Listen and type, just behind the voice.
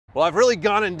Well, I've really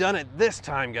gone and done it this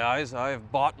time, guys. I have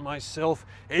bought myself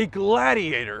a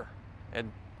Gladiator.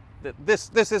 And this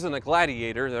isn't a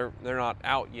Gladiator. They're not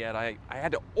out yet. I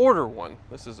had to order one.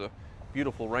 This is a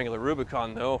beautiful Wrangler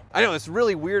Rubicon, though. I know, it's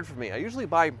really weird for me. I usually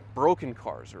buy broken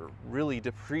cars or really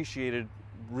depreciated,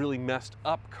 really messed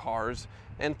up cars.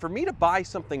 And for me to buy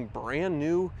something brand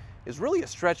new is really a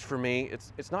stretch for me.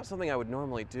 It's not something I would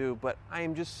normally do, but I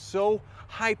am just so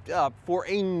hyped up for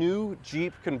a new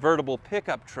Jeep convertible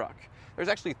pickup truck. There's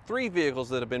actually 3 vehicles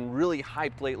that have been really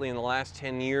hyped lately in the last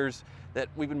 10 years that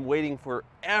we've been waiting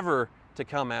forever to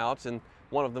come out, and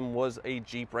one of them was a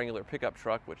Jeep Wrangler pickup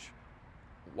truck, which,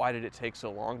 why did it take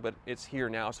so long? But it's here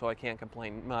now, so I can't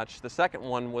complain much. The second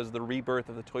one was the rebirth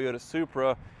of the Toyota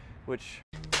Supra, which,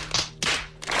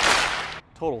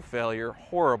 total failure,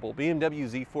 horrible. BMW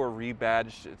Z4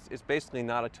 rebadged. It's basically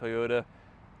not a Toyota.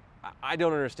 I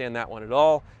don't understand that one at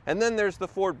all. And then there's the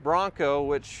Ford Bronco,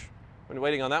 which I've been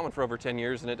waiting on that one for over 10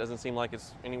 years, and it doesn't seem like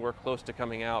it's anywhere close to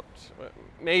coming out.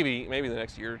 Maybe the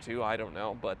next year or two, I don't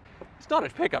know, but it's not a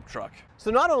pickup truck. So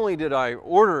not only did I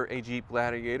order a Jeep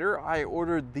Gladiator, I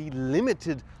ordered the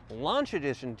limited launch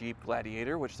edition Jeep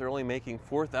Gladiator, which they're only making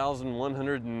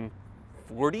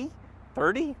 4,140?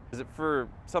 30? Is it for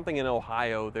something in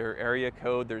Ohio, their area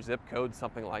code, their zip code,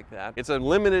 something like that. It's a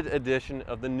limited edition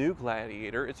of the new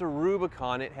Gladiator. It's a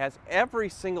Rubicon. It has every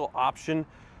single option,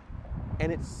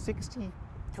 and it's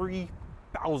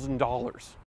 $63,000.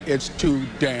 It's too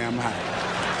damn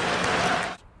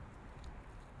high.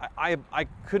 I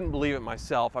couldn't believe it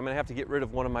myself. I'm gonna have to get rid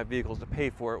of one of my vehicles to pay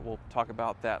for it. We'll talk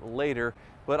about that later.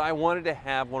 But I wanted to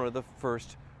have one of the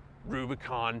first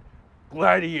Rubicon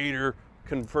Gladiator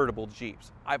convertible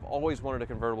Jeeps. I've always wanted a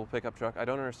convertible pickup truck. I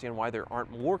don't understand why there aren't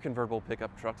more convertible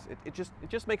pickup trucks. It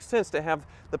just makes sense to have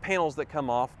the panels that come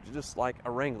off just like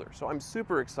a Wrangler. So I'm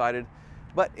super excited,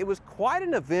 but it was quite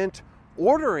an event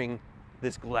ordering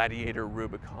this Gladiator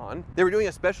Rubicon. They were doing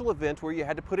a special event where you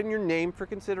had to put in your name for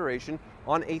consideration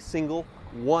on a single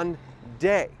one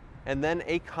day. And then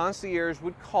a concierge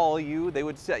would call you, they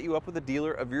would set you up with a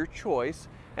dealer of your choice,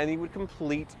 and he would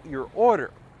complete your order.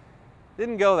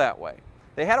 Didn't go that way.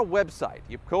 They had a website.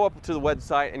 You go up to the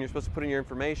website and you're supposed to put in your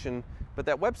information, but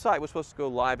that website was supposed to go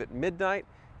live at midnight.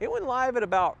 It went live at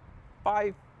about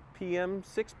 5 p.m.,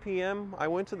 6 p.m. I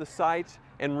went to the site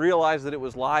and realized that it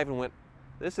was live and went,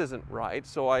 this isn't right.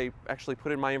 So I actually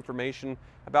put in my information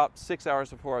about 6 hours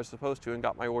before I was supposed to and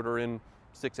got my order in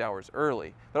 6 hours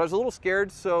early. But I was a little scared,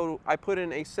 so I put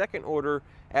in a second order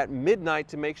at midnight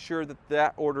to make sure that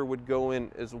that order would go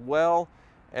in as well.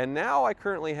 And now I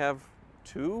currently have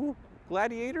 2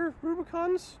 Gladiator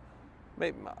Rubicons.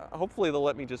 Maybe, hopefully they'll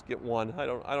let me just get one. I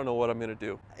don't know what I'm gonna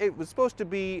do. It was supposed to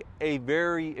be a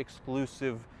very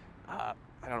exclusive, I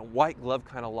don't know, white glove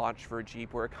kind of launch for a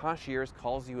Jeep where a concierge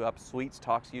calls you up, sweets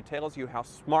talks to you, tells you how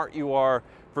smart you are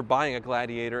for buying a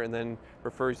Gladiator, and then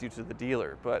refers you to the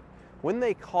dealer. But when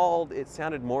they called, it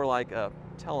sounded more like a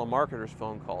telemarketer's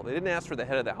phone call. They didn't ask for the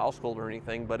head of the household or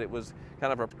anything, but it was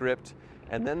kind of a script.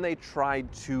 And then they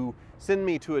tried to send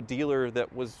me to a dealer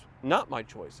that was not my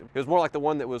choice. It was more like the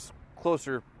one that was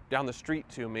closer down the street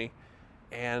to me.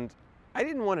 And I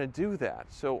didn't want to do that.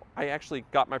 So I actually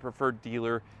got my preferred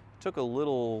dealer. It took a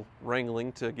little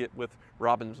wrangling to get with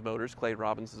Robbins Motors. Clay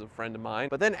Robbins is a friend of mine.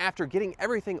 But then after getting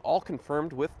everything all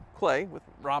confirmed with Clay, with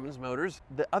Robbins Motors,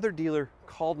 the other dealer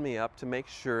called me up to make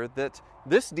sure that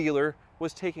this dealer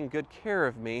was taking good care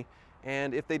of me.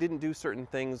 And if they didn't do certain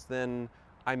things, then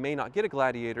I may not get a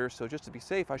Gladiator, so just to be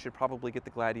safe, I should probably get the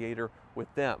Gladiator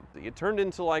with them. It turned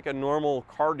into like a normal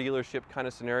car dealership kind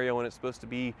of scenario when it's supposed to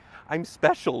be, I'm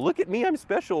special, look at me, I'm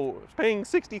special, paying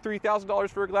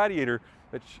 $63,000 for a Gladiator,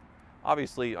 which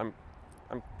obviously I'm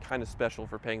kind of special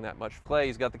for paying that much.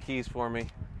 Clay's got the keys for me.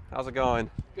 How's it going?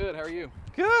 Good, how are you?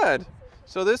 Good.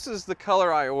 So this is the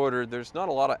color I ordered. There's not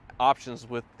a lot of options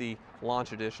with the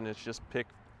launch edition. It's just pick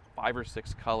 5 or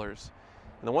 6 colors.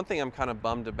 And the one thing I'm kind of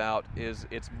bummed about is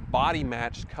its body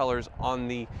matched colors on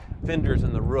the fenders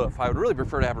and the roof. I would really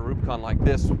prefer to have a Rubicon like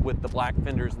this with the black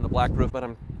fenders and the black roof, but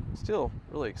I'm still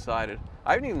really excited.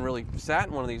 I haven't even really sat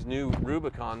in one of these new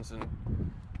Rubicons, and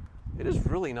it is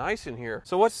really nice in here.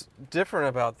 So what's different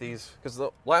about these? Because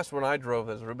the last one I drove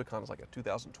as a Rubicon was like a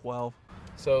 2012.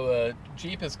 So the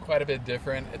Jeep is quite a bit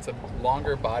different. It's a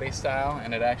longer body style,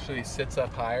 and it actually sits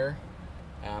up higher.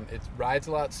 It rides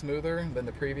a lot smoother than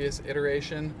the previous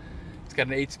iteration. It's got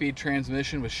an 8-speed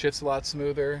transmission which shifts a lot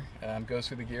smoother, goes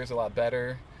through the gears a lot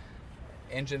better.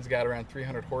 Engine's got around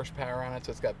 300 horsepower on it,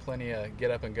 so it's got plenty of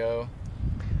get up and go.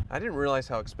 I didn't realize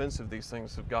how expensive these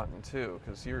things have gotten too,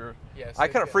 because Yes, I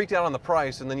kind of freaked out on the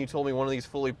price, and then you told me one of these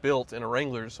fully built in a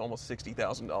Wrangler is almost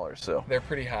 $60,000. So they're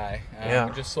pretty high. Yeah.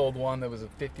 We just sold one that was a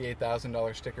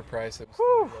 $58,000 sticker price. It was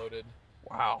fully loaded.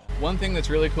 wow. One thing that's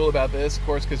really cool about this, of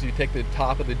course, because you take the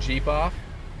top of the Jeep off,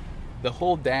 the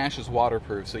whole dash is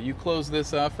waterproof. So you close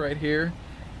this off right here,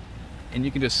 and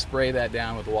you can just spray that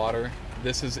down with water.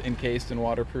 This is encased in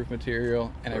waterproof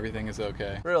material, and everything is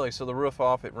okay. Really? So the roof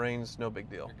off, it rains, no big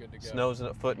deal. You're good to go. Snows in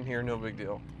a foot in here, no big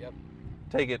deal. Yep.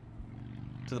 Take it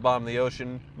to the bottom of the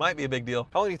ocean, might be a big deal.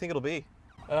 How long do you think it'll be?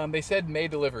 They said May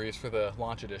deliveries for the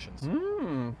launch editions.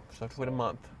 So I have to wait a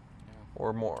month Yeah.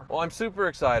 or more. Well, I'm super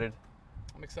excited.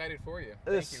 I'm excited for you.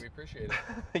 This- Thank you. We appreciate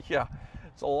it. Yeah,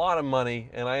 it's a lot of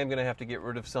money, and I am going to have to get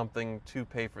rid of something to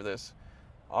pay for this.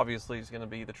 Obviously, it's going to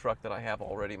be the truck that I have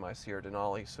already, my Sierra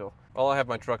Denali. So I'll have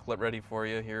my truck ready for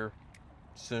you here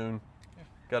soon. Yeah.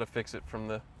 Got to fix it from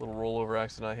the little rollover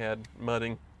accident I had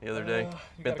mudding the other day.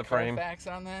 You Bent got the a frame. Carfax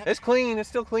on that? It's clean. It's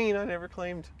still clean. I never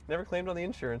claimed on the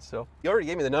insurance. So you already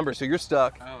gave me the number, so you're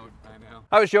stuck. Oh, I know.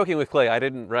 I was joking with Clay. I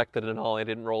didn't wreck the Denali. I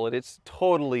didn't roll it. It's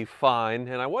totally fine.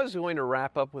 And I was going to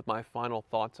wrap up with my final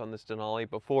thoughts on this Denali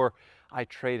before I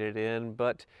trade it in.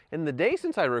 But in the day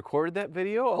since I recorded that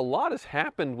video, a lot has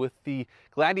happened with the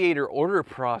Gladiator order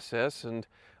process and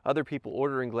other people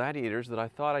ordering Gladiators that I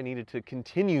thought I needed to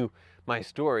continue my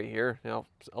story here. Now,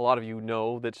 a lot of you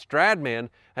know that Stradman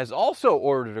has also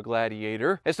ordered a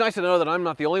Gladiator. It's nice to know that I'm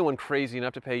not the only one crazy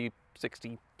enough to pay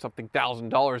 $60-something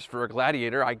thousand for a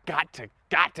Gladiator. I got to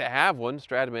have one.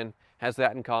 Stradman has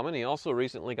that in common. He also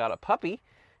recently got a puppy,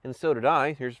 and so did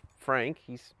I. Here's Frank.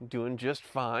 He's doing just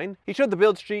fine. He showed the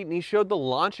build sheet, and he showed the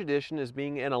launch edition as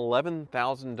being an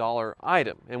 $11,000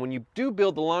 item. And when you do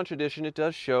build the launch edition, it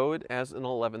does show it as an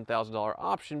 $11,000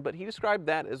 option, but he described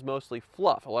that as mostly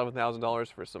fluff.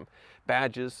 $11,000 for some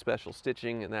badges, special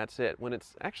stitching, and that's it, when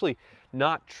it's actually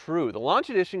not true. The launch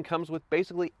edition comes with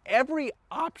basically every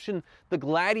option the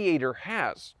Gladiator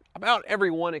has. About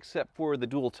every one except for the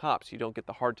dual tops. You don't get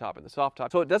the hard top and the soft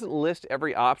top. So it doesn't list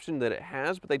every option that it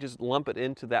has, but they just lump it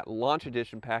into that launch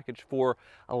edition package for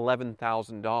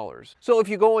 $11,000. So if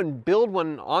you go and build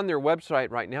one on their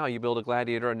website right now, you build a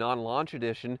Gladiator, a non-launch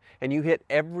edition, and you hit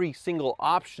every single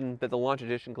option that the launch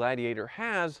edition Gladiator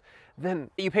has,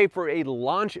 then you pay for a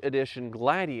launch edition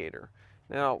Gladiator.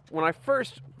 Now, when I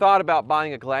first thought about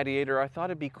buying a Gladiator, I thought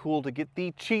it'd be cool to get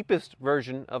the cheapest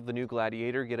version of the new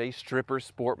Gladiator, get a stripper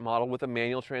sport model with a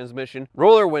manual transmission,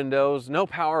 roller windows, no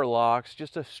power locks,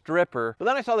 just a stripper. But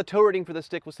then I saw the tow rating for the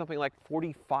stick was something like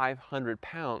 4,500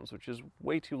 pounds, which is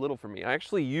way too little for me. I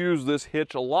actually use this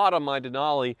hitch a lot on my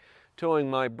Denali, towing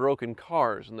my broken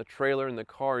cars, and the trailer in the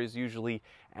car is usually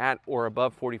at or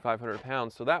above 4,500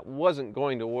 pounds, so that wasn't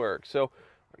going to work. So,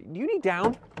 do you need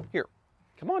down? Here,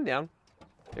 come on down.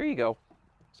 There you go.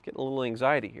 It's getting a little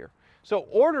anxiety here. So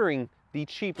ordering the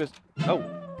cheapest, oh,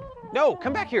 no,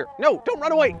 come back here. No, don't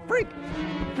run away. Frank,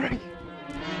 Frank.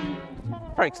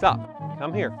 Frank, stop.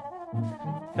 Come here.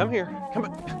 Come here. Come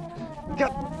on.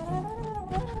 God.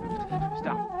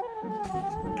 Stop.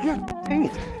 God dang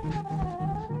it.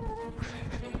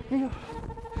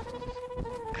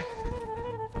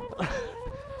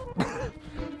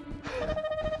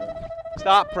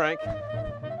 Stop, Frank.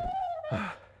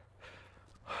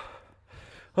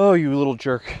 Oh, you little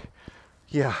jerk.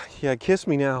 Yeah, kiss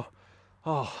me now.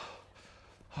 Oh.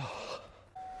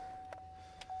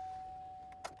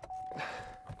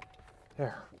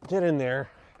 There, get in there.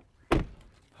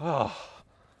 Oh.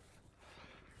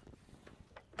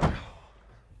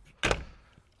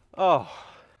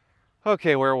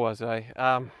 Okay, where was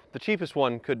I? The cheapest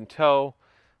one couldn't tow,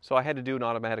 so I had to do an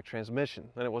automatic transmission,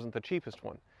 and it wasn't the cheapest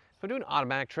one. If I'm doing an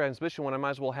automatic transmission one, I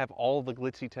might as well have all the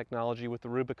glitzy technology with the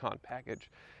Rubicon package.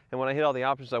 And when I hit all the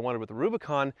options I wanted with the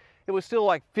Rubicon, it was still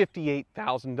like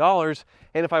 $58,000.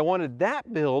 And if I wanted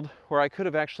that build, where I could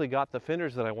have actually got the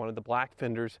fenders that I wanted, the black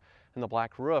fenders and the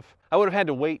black roof, I would have had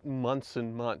to wait months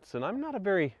and months. And I'm not a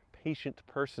very patient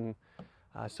person,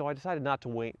 so I decided not to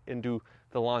wait and do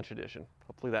the launch edition.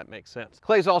 Hopefully that makes sense.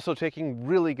 Clay's also taking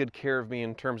really good care of me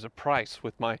in terms of price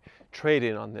with my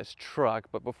trade-in on this truck,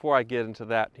 but before I get into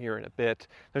that here in a bit,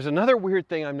 there's another weird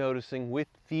thing I'm noticing with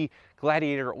the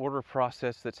Gladiator order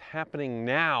process that's happening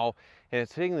now, and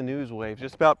it's hitting the news waves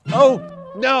just about, oh,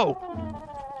 no!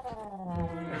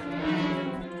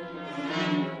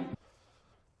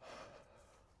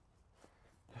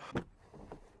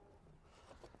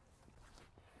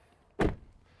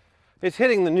 It's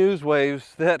hitting the news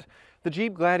waves that the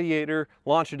Jeep Gladiator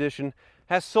Launch Edition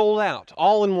has sold out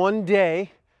all in one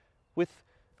day with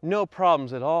no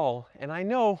problems at all. And I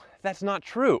know that's not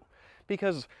true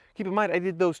because keep in mind I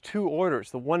did those 2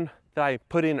 orders. The one that I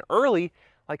put in early,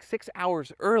 like 6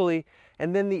 hours early,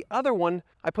 and then the other one,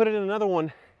 I put in another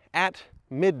one at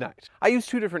midnight. I used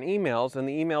 2 different emails, and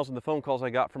the emails and the phone calls I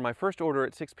got from my first order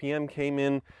at 6 p.m. came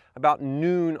in about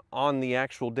noon on the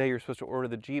actual day you're supposed to order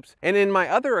the Jeeps. And in my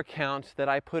other account that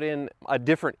I put in a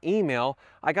different email,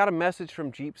 I got a message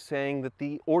from Jeep saying that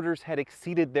the orders had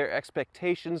exceeded their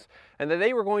expectations and that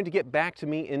they were going to get back to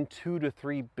me in 2 to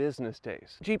 3 business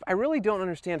days. Jeep, I really don't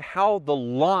understand how the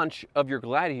launch of your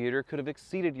Gladiator could have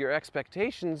exceeded your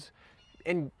expectations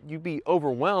and you'd be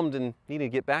overwhelmed and need to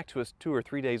get back to us 2 or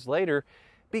 3 days later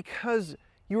because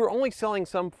you were only selling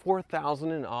some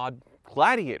 4,000 and odd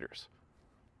Gladiators,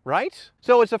 right?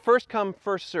 So it's a first come,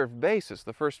 first served basis.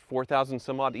 The first 4,000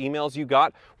 some odd emails you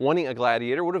got wanting a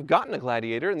Gladiator would have gotten a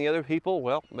Gladiator, and the other people,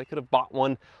 well, they could have bought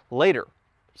one later.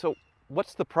 So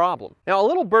what's the problem? Now, a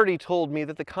little birdie told me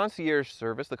that the concierge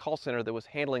service, the call center that was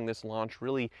handling this launch,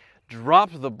 really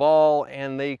dropped the ball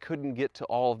and they couldn't get to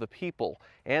all of the people.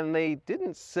 And they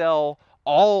didn't sell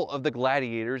all of the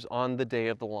Gladiators on the day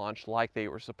of the launch like they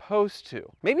were supposed to.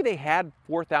 Maybe they had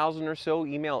 4,000 or so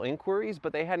email inquiries,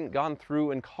 but they hadn't gone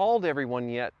through and called everyone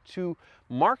yet to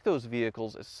mark those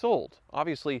vehicles as sold.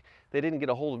 Obviously, they didn't get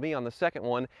a hold of me on the second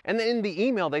one. And then in the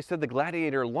email, they said the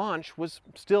Gladiator launch was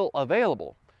still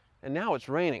available. And now it's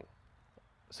raining.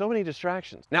 So many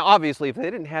distractions. Now, obviously, if they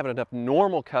didn't have enough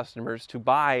normal customers to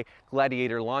buy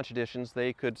Gladiator launch editions,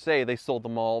 they could say they sold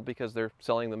them all because they're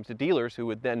selling them to dealers who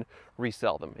would then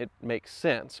resell them. It makes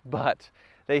sense, but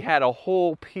they had a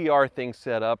whole PR thing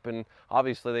set up, and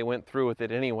obviously they went through with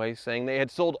it anyway, saying they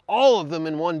had sold all of them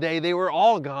in one day. They were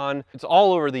all gone. It's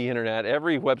all over the internet.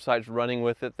 Every website's running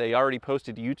with it. They already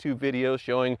posted YouTube videos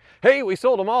showing, hey, we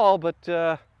sold them all,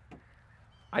 but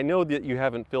I know that you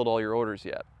haven't filled all your orders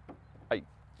yet.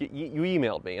 You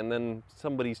emailed me, and then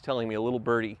somebody's telling me, a little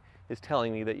birdie is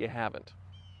telling me that you haven't.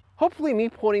 Hopefully me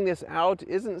pointing this out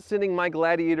isn't sending my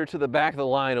Gladiator to the back of the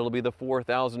line. It'll be the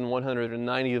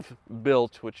 4,190th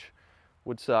built, which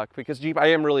would suck, because Jeep, I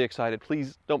am really excited.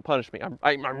 Please don't punish me.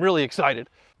 I'm really excited.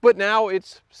 But now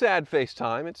it's sad face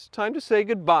time. It's time to say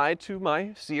goodbye to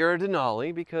my Sierra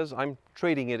Denali because I'm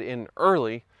trading it in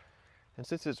early. And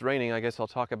since it's raining, I guess I'll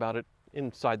talk about it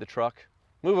inside the truck.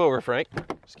 Move over, Frank.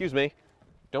 Excuse me.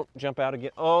 Don't jump out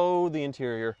again. Oh, the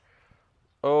interior.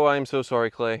 Oh, I'm so sorry,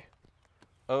 Clay.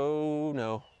 Oh,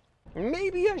 no.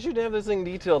 Maybe I should have this thing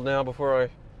detailed now before I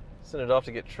send it off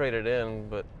to get traded in,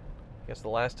 but I guess the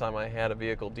last time I had a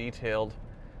vehicle detailed,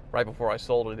 right before I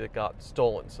sold it, it got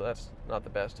stolen, so that's not the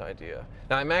best idea.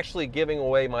 Now, I'm actually giving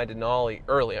away my Denali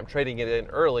early. I'm trading it in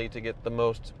early to get the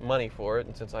most money for it,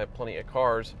 and since I have plenty of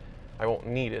cars, I won't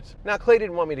need it. Now, Clay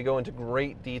didn't want me to go into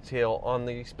great detail on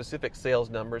the specific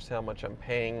sales numbers, how much I'm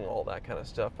paying, all that kind of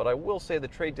stuff, but I will say the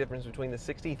trade difference between the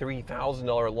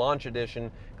 $63,000 launch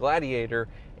edition Gladiator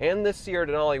and this Sierra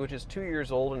Denali, which is 2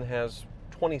 years old and has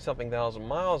 20-something thousand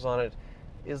miles on it,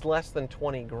 is less than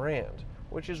 20 grand,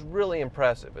 which is really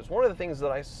impressive. It's one of the things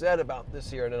that I said about this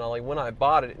Sierra Denali when I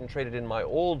bought it and traded in my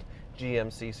old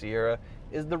GMC Sierra,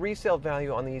 is the resale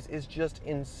value on these is just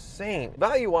insane.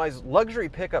 Value-wise, luxury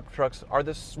pickup trucks are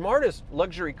the smartest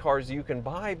luxury cars you can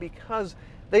buy because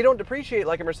they don't depreciate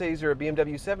like a Mercedes or a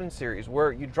BMW 7 Series,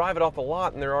 where you drive it off the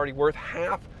lot and they're already worth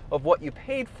half of what you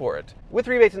paid for it. With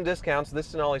rebates and discounts,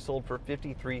 this Denali sold for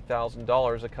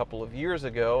 $53,000 a couple of years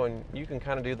ago, and you can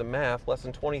kind of do the math, less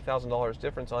than $20,000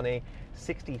 difference on a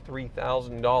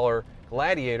 $63,000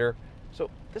 Gladiator. So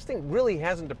this thing really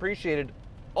hasn't depreciated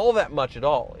all that much at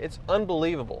all. It's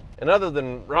unbelievable. And other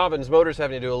than Robbins Motors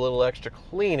having to do a little extra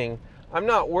cleaning, I'm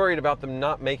not worried about them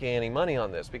not making any money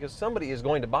on this because somebody is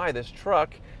going to buy this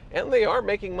truck and they are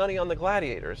making money on the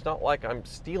Gladiator. It's not like I'm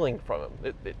stealing from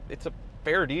them. It's a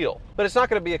fair deal. But it's not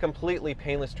going to be a completely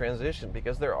painless transition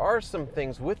because there are some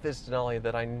things with this Denali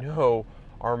that I know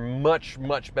are much,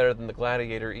 much better than the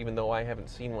Gladiator, even though I haven't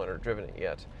seen one or driven it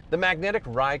yet. The magnetic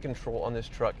ride control on this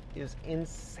truck is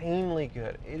insanely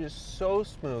good. It is so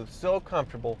smooth, so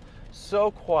comfortable, so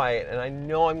quiet, and I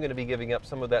know I'm going to be giving up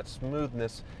some of that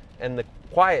smoothness and the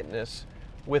quietness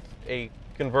with a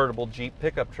convertible Jeep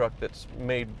pickup truck that's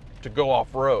made to go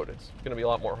off-road. It's going to be a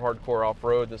lot more hardcore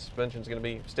off-road. The suspension's going to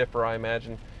be stiffer, I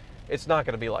imagine. It's not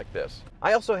going to be like this.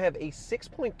 I also have a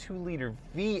 6.2 liter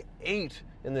V8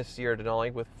 in this Sierra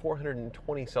Denali with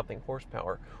 420-something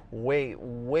horsepower. Way,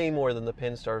 way more than the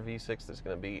Pinstar V6 that's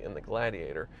going to be in the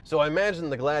Gladiator. So I imagine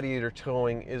the Gladiator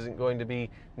towing isn't going to be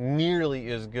nearly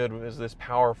as good as this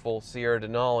powerful Sierra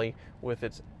Denali with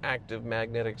its active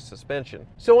magnetic suspension.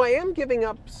 So I am giving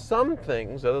up some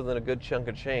things, other than a good chunk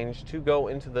of change, to go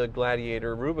into the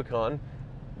Gladiator Rubicon,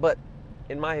 but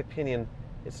in my opinion,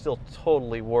 it's still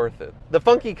totally worth it. The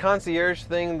funky concierge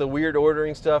thing, the weird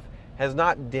ordering stuff, has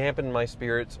not dampened my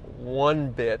spirits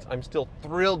one bit. I'm still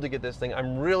thrilled to get this thing.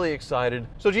 I'm really excited.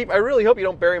 So Jeep, I really hope you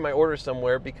don't bury my order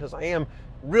somewhere, because I am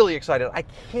really excited. I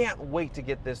can't wait to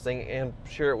get this thing and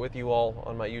share it with you all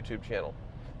on my YouTube channel.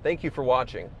 Thank you for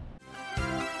watching.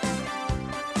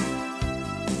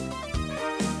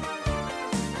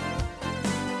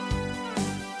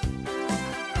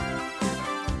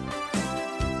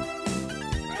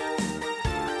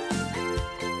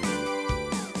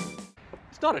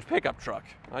 It's not a pickup truck.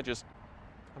 I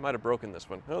might have broken this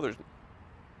one. Oh, there's...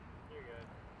 You're good.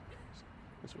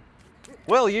 This one.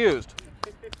 Well used.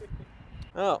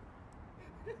 Oh.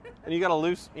 And you got a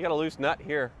loose nut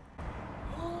here.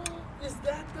 Is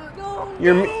that the... No!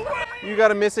 You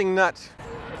got a missing nut.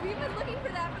 We've been looking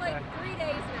for that for like 3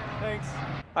 days now. Thanks.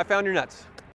 I found your nuts.